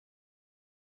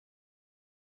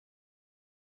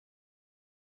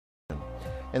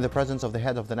In the presence of the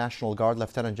head of the National Guard,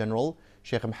 Lieutenant General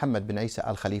Sheikh Mohammed bin Isa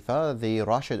Al Khalifa, the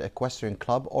Rashid Equestrian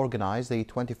Club organized the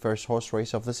 21st horse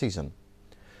race of the season.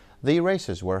 The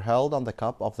races were held on the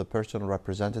cup of the personal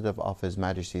representative of His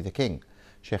Majesty the King,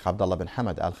 Sheikh Abdullah bin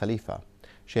Hamad Al Khalifa,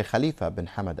 Sheikh Khalifa bin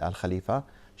Hamad Al Khalifa,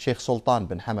 Sheikh Sultan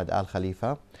bin Hamad Al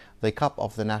Khalifa, the cup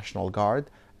of the National Guard,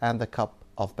 and the cup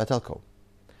of Batelco.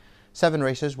 7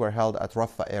 races were held at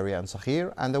Rafah area in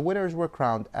Sakhir, and the winners were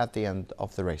crowned at the end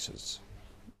of the races.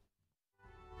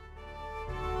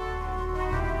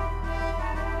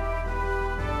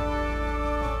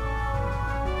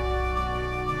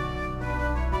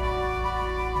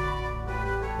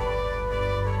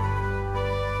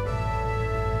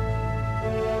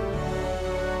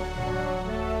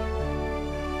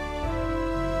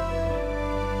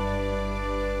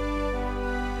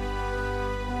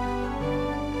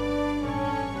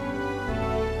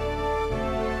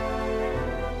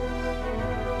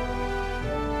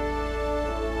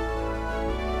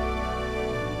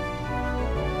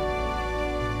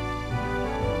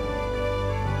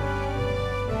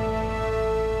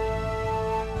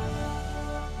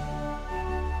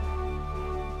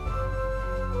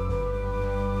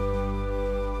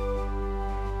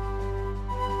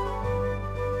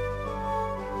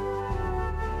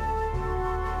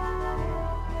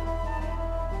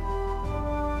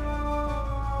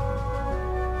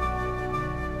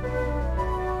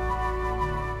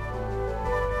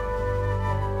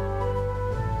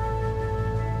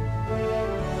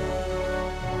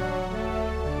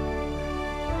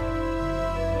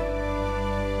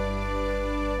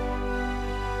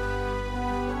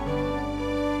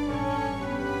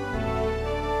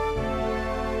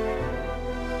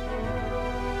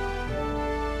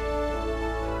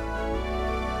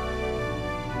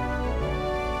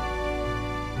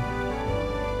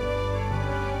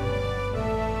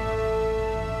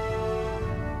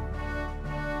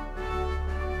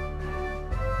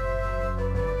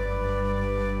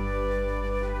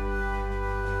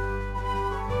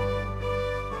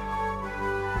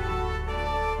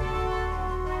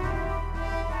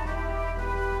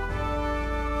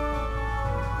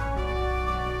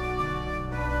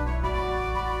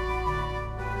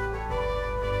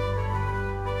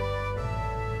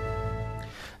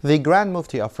 The Grand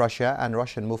Mufti of Russia and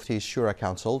Russian Muftis Shura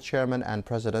Council, Chairman and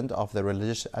President of the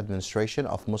Religious Administration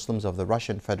of Muslims of the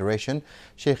Russian Federation,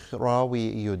 Sheikh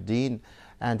Rawiyuddin,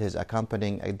 and his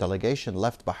accompanying delegation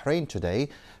left Bahrain today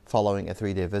following a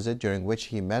 3-day visit during which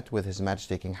he met with His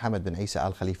Majesty King Hamad bin Isa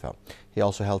Al Khalifa. He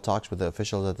also held talks with the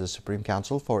officials at the Supreme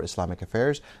Council for Islamic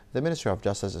Affairs, the Ministry of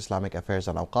Justice, Islamic Affairs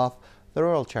and Awqaf, the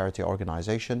Royal Charity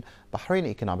Organization, Bahrain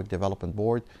Economic Development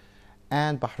Board,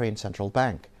 and Bahrain Central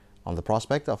Bank, on the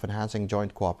prospect of enhancing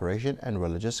joint cooperation in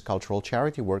religious, cultural,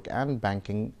 charity work and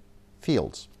banking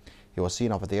fields. He was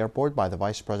seen off at the airport by the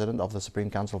Vice President of the Supreme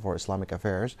Council for Islamic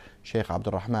Affairs, Sheikh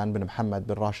Abdurrahman bin Mohammed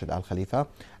bin Rashid Al Khalifa,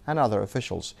 and other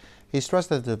officials. He stressed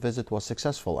that the visit was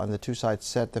successful and the two sides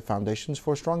set the foundations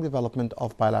for strong development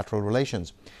of bilateral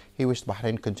relations. He wished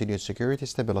Bahrain continued security,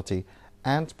 stability,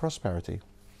 and prosperity.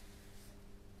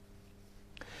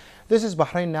 This is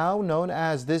Bahrain Now, known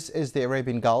as This is the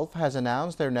Arabian Gulf, has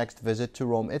announced their next visit to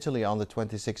Rome, Italy on the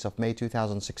 26th of May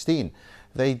 2016.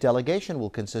 The delegation will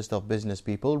consist of business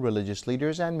people, religious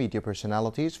leaders and media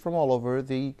personalities from all over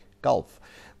the Gulf.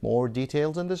 More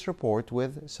details in this report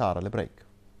with Sarah Lebreak.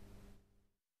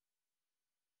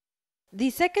 The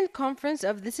second conference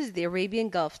of This is the Arabian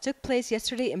Gulf took place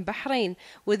yesterday in Bahrain,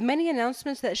 with many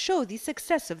announcements that show the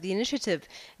success of the initiative,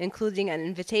 including an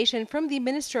invitation from the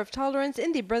Minister of Tolerance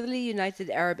in the Brotherly United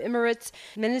Arab Emirates,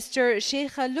 Minister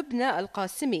Sheikha Lubna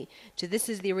Al-Qasimi, to This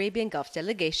is the Arabian Gulf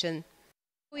delegation.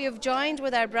 We have joined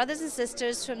with our brothers and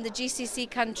sisters from the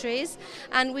GCC countries,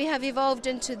 and we have evolved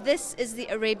into This is the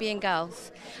Arabian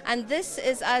Gulf. And this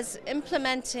is as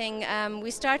implementing, we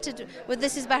started with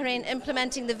This is Bahrain,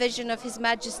 implementing the vision of His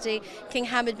Majesty King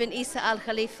Hamad bin Isa Al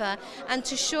Khalifa, and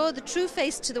to show the true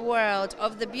face to the world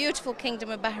of the beautiful Kingdom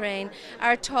of Bahrain,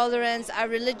 our tolerance, our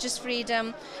religious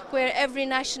freedom, where every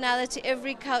nationality,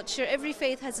 every culture, every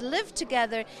faith has lived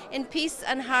together in peace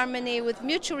and harmony with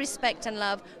mutual respect and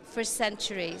love for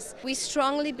centuries. We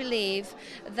strongly believe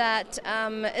that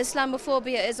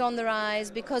Islamophobia is on the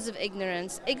rise because of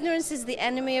ignorance. Ignorance is the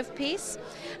enemy of peace,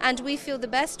 and we feel the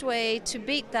best way to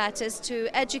beat that is to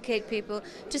educate people,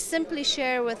 to simply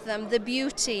share with them the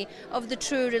beauty of the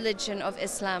true religion of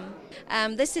Islam.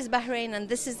 This is Bahrain and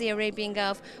This is the Arabian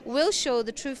Gulf will show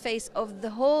the true face of the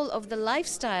whole of the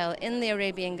lifestyle in the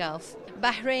Arabian Gulf.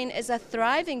 Bahrain is a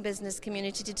thriving business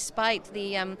community despite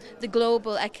the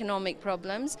global economic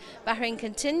problems. Bahrain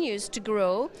continues to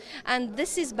grow, and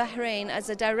this is Bahrain as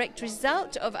a direct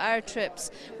result of our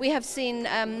trips. We have seen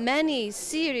many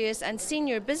serious and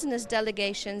senior business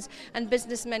delegations and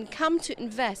businessmen come to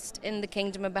invest in the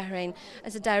Kingdom of Bahrain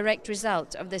as a direct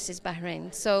result of This is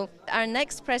Bahrain. So our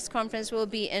next press conference will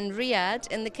be in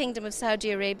Riyadh in the Kingdom of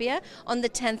Saudi Arabia on the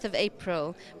 10th of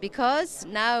April, because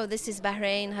now This is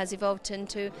Bahrain has evolved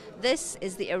into This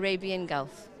is the Arabian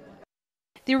Gulf.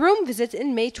 The Rome visit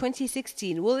in May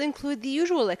 2016 will include the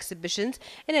usual exhibitions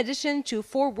in addition to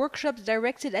 4 workshops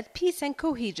directed at peace and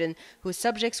cohesion, whose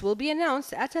subjects will be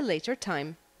announced at a later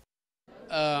time.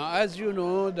 As you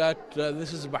know, that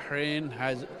This is Bahrain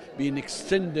has been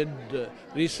extended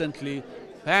recently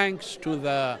thanks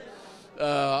to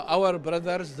our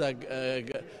brothers, the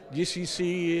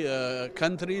GCC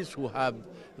countries, who have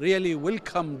really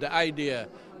welcomed the idea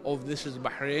of This is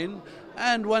Bahrain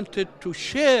and wanted to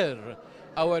share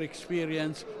our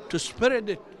experience, to spread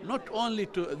it not only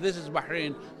to This is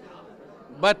Bahrain,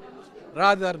 but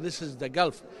rather This is the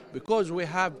Gulf, because we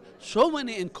have so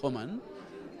many in common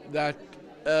that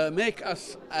make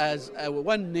us as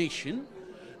one nation,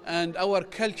 and our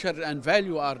culture and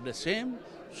value are the same.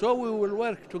 So we will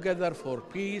work together for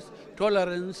peace,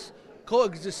 tolerance,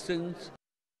 coexistence.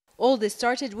 All this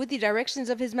started with the directions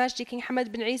of His Majesty King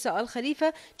Hamad bin Isa Al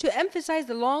Khalifa to emphasize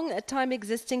the long time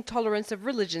existing tolerance of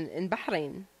religion in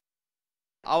Bahrain.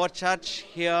 Our church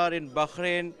here in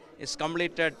Bahrain is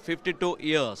completed 52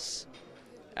 years,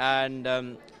 and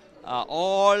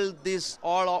all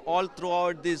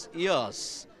throughout these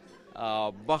years,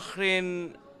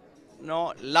 Bahrain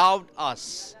loved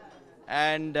us,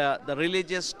 and the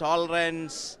religious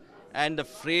tolerance and the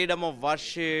freedom of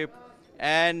worship,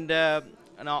 and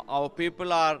our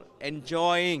people are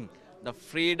enjoying the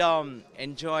freedom,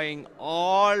 enjoying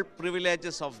all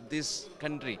privileges of this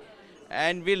country.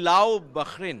 And we love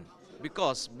Bahrain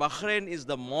because Bahrain is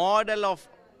the model of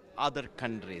other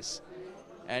countries.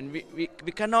 And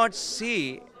we cannot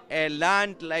see a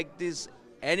land like this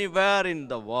anywhere in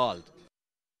the world.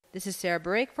 This is Sarah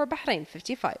Barak for Bahrain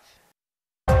 55.